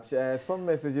very much. Some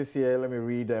messages here, let me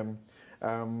read them.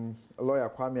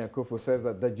 Lawyer Kwame Akufo says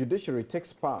that the judiciary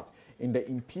takes part in the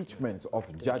impeachment of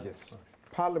judges.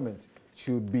 Parliament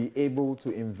should be able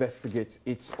to investigate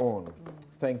its own.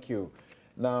 Thank you.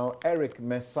 Now, Eric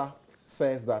Mesa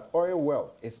says that oil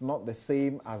wealth is not the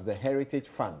same as the Heritage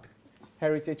Fund.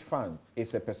 Heritage Fund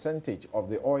is a percentage of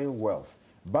the oil wealth,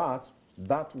 but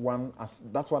that one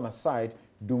aside,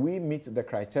 do we meet the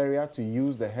criteria to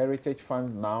use the Heritage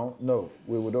Fund now? No,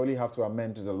 we would only have to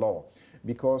amend the law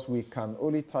because we can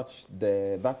only touch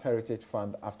that Heritage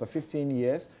Fund after 15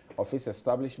 years of its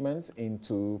establishment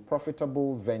into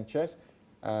profitable ventures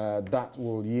that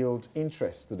will yield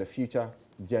interest to the future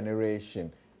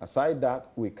generation. Aside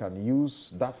that, we can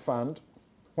use that fund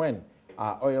when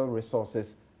our oil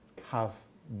resources have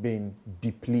been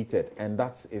depleted, and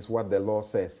that is what the law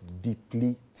says,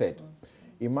 depleted.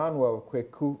 Emmanuel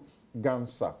Kweku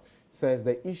Gamsa says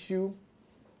the issue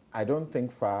I don't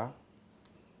think far.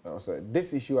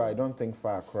 This issue, I don't think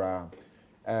far.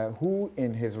 Who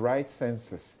in his right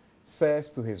senses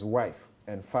says to his wife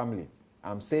and family,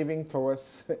 I'm saving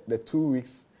towards the 2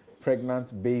 weeks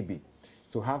pregnant baby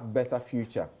to have better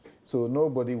future, so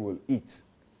nobody will eat,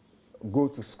 go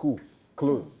to school,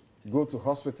 clothe, go to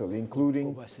hospital,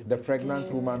 including the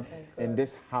pregnant woman in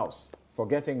this house,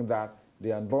 forgetting that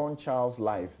the unborn child's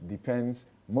life depends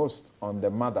most on the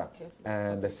mother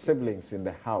and the siblings in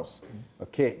the house.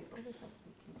 Okay.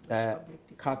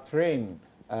 Catherine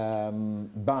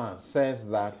Barnes says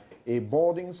that a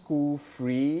boarding school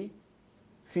free,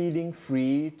 feeding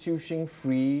free, tuition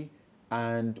free,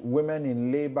 and women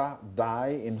in labor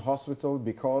die in hospital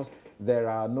because there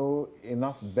are not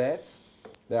enough beds.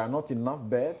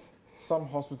 Some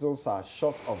hospitals are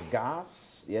short of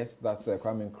gas. Yes, that's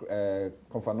Kwame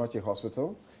Komfanoche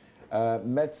Hospital.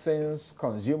 Medicines,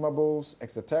 consumables,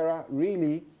 etc.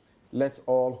 Really, let's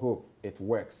all hope it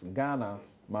works. Ghana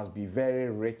must be very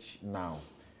rich now.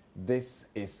 This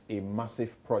is a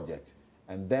massive project.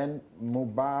 And then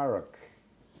Mubarak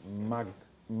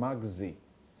Magzi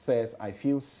says, I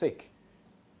feel sick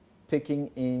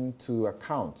taking into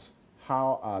account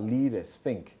how our leaders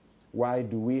think. Why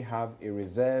do we have a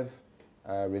reserve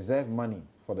money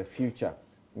for the future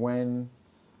when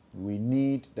we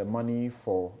need the money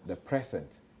for the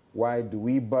present? Why do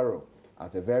we borrow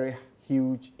at a very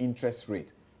huge interest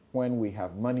rate when we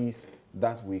have monies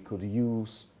that we could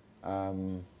use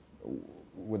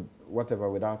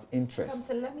without interest?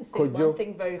 Samson, let me say one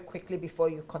thing very quickly before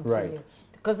you continue,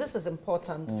 because this is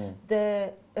important.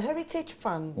 The Heritage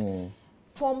Fund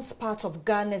forms part of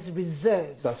Ghana's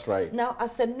reserves. That's right. Now,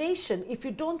 as a nation, if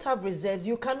you don't have reserves,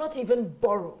 you cannot even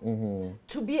borrow.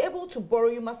 To be able to borrow,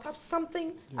 you must have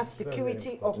something as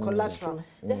security or collateral.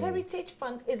 The Heritage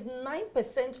Fund is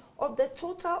 9% of the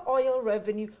total oil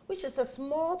revenue, which is a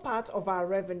small part of our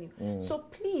revenue. So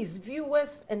please,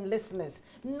 viewers and listeners,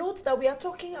 note that we are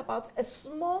talking about a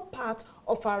small part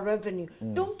of our revenue.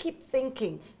 Don't keep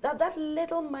thinking that that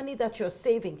little money that you're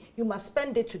saving, you must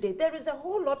spend it today. There is a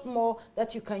whole lot more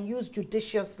that you can use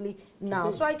judiciously now.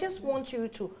 So I just want you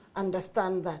to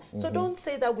understand that. So don't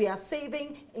say that we are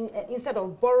saving instead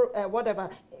of borrow, whatever.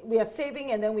 We are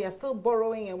saving and then we are still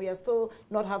borrowing and we are still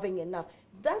not having enough.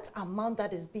 That amount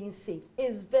that is being saved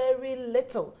is very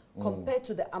little compared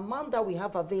to the amount that we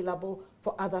have available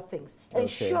for other things. And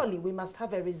surely we must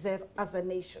have a reserve as a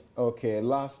nation. Okay,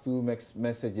 last two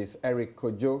messages. Eric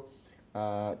Kojo,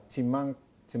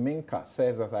 Timinka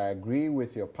says that I agree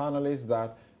with your panelists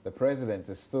that the president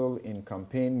is still in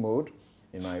campaign mode.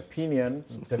 In my opinion,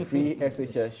 the free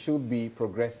SHS should be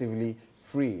progressively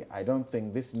free. I don't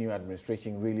think this new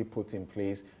administration really put in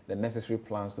place the necessary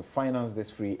plans to finance this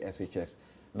free SHS.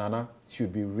 Nana,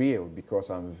 should be real, because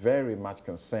I'm very much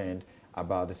concerned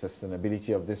about the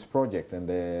sustainability of this project. And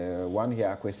the one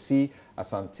here, Akwesi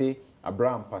Asante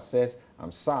Abraham says,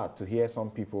 I'm sad to hear some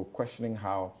people questioning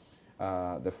how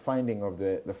the funding of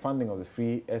the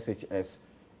free SHS.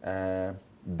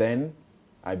 Then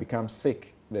I become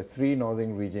sick. The 3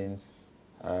 northern regions,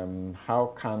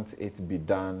 how can't it be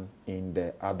done in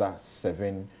the other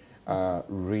 7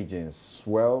 regions?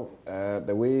 Well,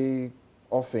 the way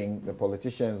often the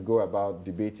politicians go about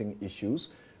debating issues,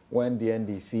 when the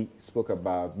NDC spoke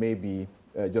about maybe,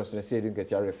 Johnson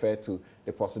Sedunketia referred to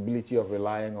the possibility of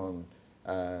relying on,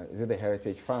 is it the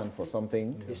Heritage Fund for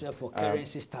something? It's for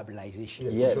currency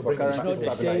stabilization. Yes, for currency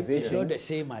stabilization. It's not the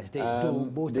same as this.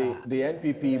 Both the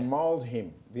NPP mauled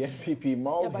him. The NPP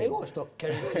mauled him. But it was not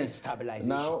currency stabilization.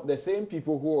 Now, the same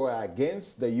people who are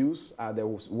against the use are the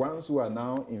ones who are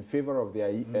now in favor of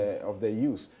the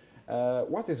use.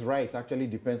 What is right actually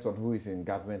depends on who is in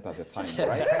government at the time,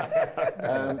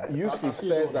 right? Yusuf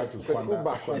says that Kweku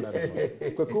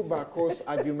Bako's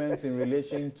argument in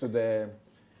relation to the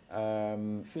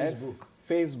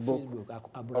Facebook,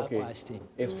 okay,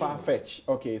 it's far-fetched.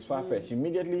 Okay, it's far-fetched.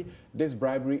 Immediately, this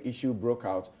bribery issue broke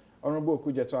out. Honorable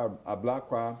Kujeto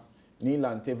Ablakwa,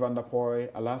 Neelante van der Poy,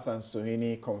 Alassane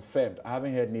Sohini confirmed. I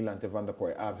haven't heard Neelante van der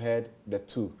Poy. I've heard the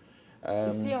 2.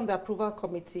 Is he on the approval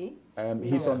committee?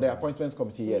 He's on the appointments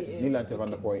committee, yes. Neelante van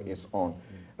der Poy is on.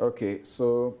 Okay,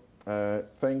 so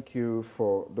thank you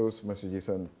for those messages,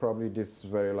 and probably this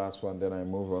very last one, then I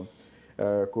move on.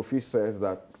 Kofi says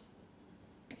that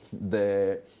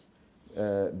the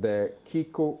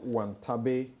Kiko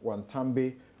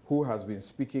Wantambe, who has been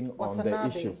speaking on the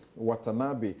issue,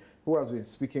 Watanabe, who has been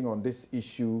speaking on this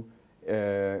issue,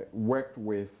 worked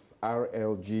with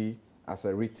RLG as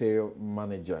a retail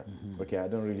manager. Okay, I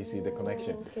don't really see the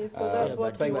connection. Okay, so that's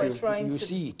what you were trying to...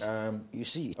 see it. You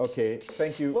see it. Okay,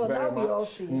 thank you very much. Well, now we all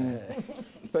see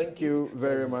it. Thank you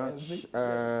very much.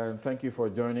 Thank you for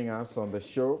joining us on the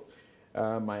show.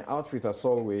 My outfit, as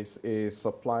always, is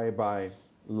supplied by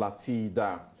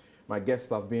Latida. My guests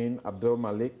have been Abdul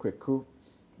Malik Kweku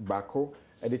Bako,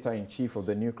 Editor-in-Chief of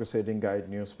the New Crusading Guide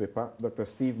newspaper, Dr.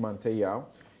 Steve Manteyao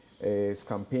is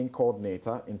Campaign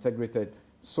Coordinator, Integrated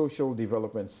Social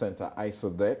Development Center,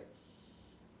 ISODEC.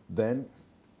 Then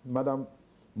Madam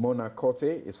Mona Kote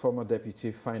is former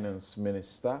Deputy Finance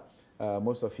Minister.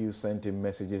 Most of you sent in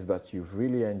messages that you've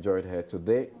really enjoyed her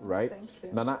today, right? Thank you.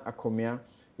 Nana Akomia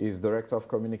is Director of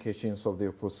Communications of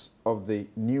the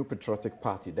New Patriotic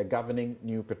Party, the governing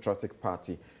New Patriotic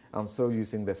Party. I'm still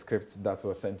using the script that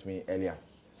was sent me earlier,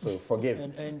 so forgive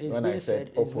and it's when been I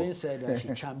said it's been said that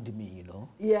she charmed me, you know.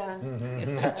 Yeah.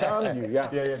 She charmed you, yeah.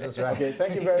 Yeah, that's right. Okay,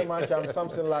 thank you very much. I'm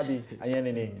Samson Ladi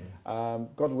Ayenini.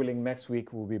 God willing, next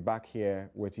week we'll be back here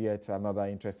with yet another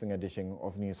interesting edition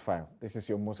of Newsfile. This is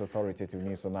your most authoritative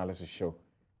news analysis show.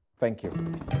 Thank you.